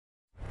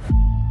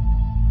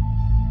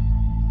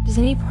Does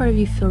any part of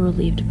you feel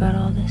relieved about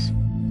all this?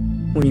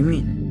 What do you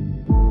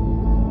mean?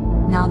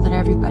 Now that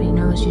everybody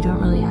knows you don't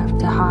really have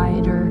to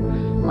hide or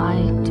lie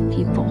to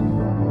people.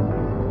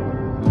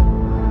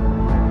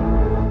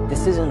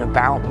 This isn't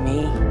about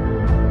me.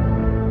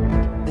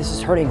 This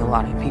is hurting a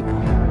lot of people.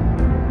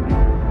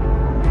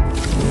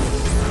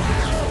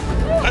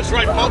 That's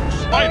right,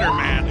 folks.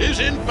 Spider-Man is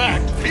in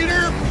fact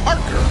Peter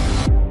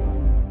Parker.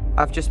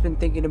 I've just been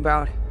thinking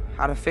about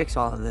how to fix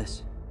all of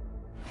this.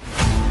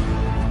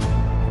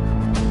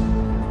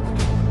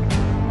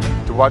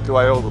 To what do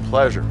I owe the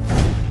pleasure?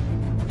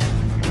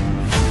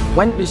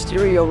 When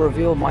Mysterio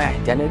revealed my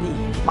identity,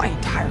 my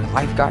entire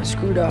life got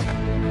screwed up.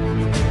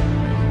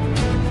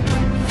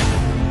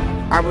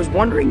 I was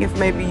wondering if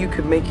maybe you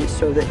could make it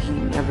so that he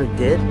never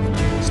did.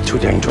 It's too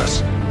dangerous.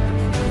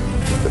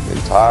 The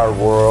entire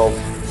world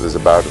is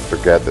about to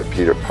forget that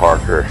Peter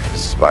Parker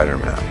is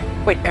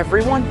Spider-Man. Wait,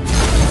 everyone?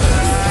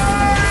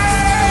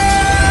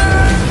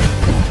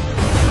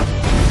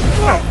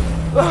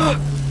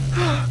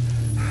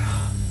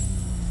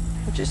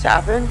 What just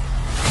happened?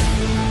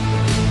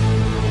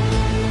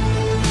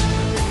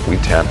 We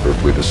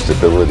tampered with the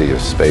stability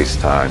of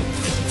space-time.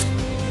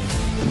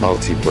 The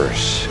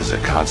multiverse is a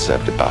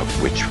concept about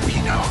which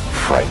we know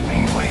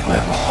frighteningly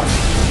little.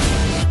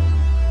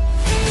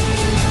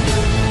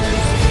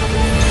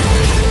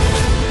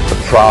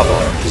 The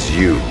problem is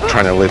you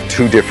trying to live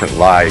two different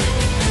lives.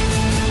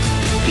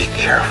 Be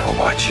careful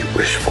what you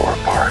wish for,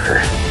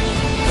 Parker.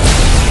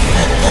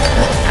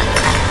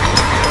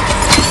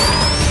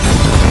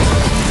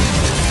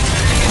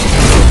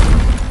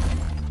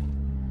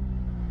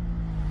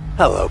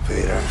 Hello,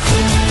 Peter.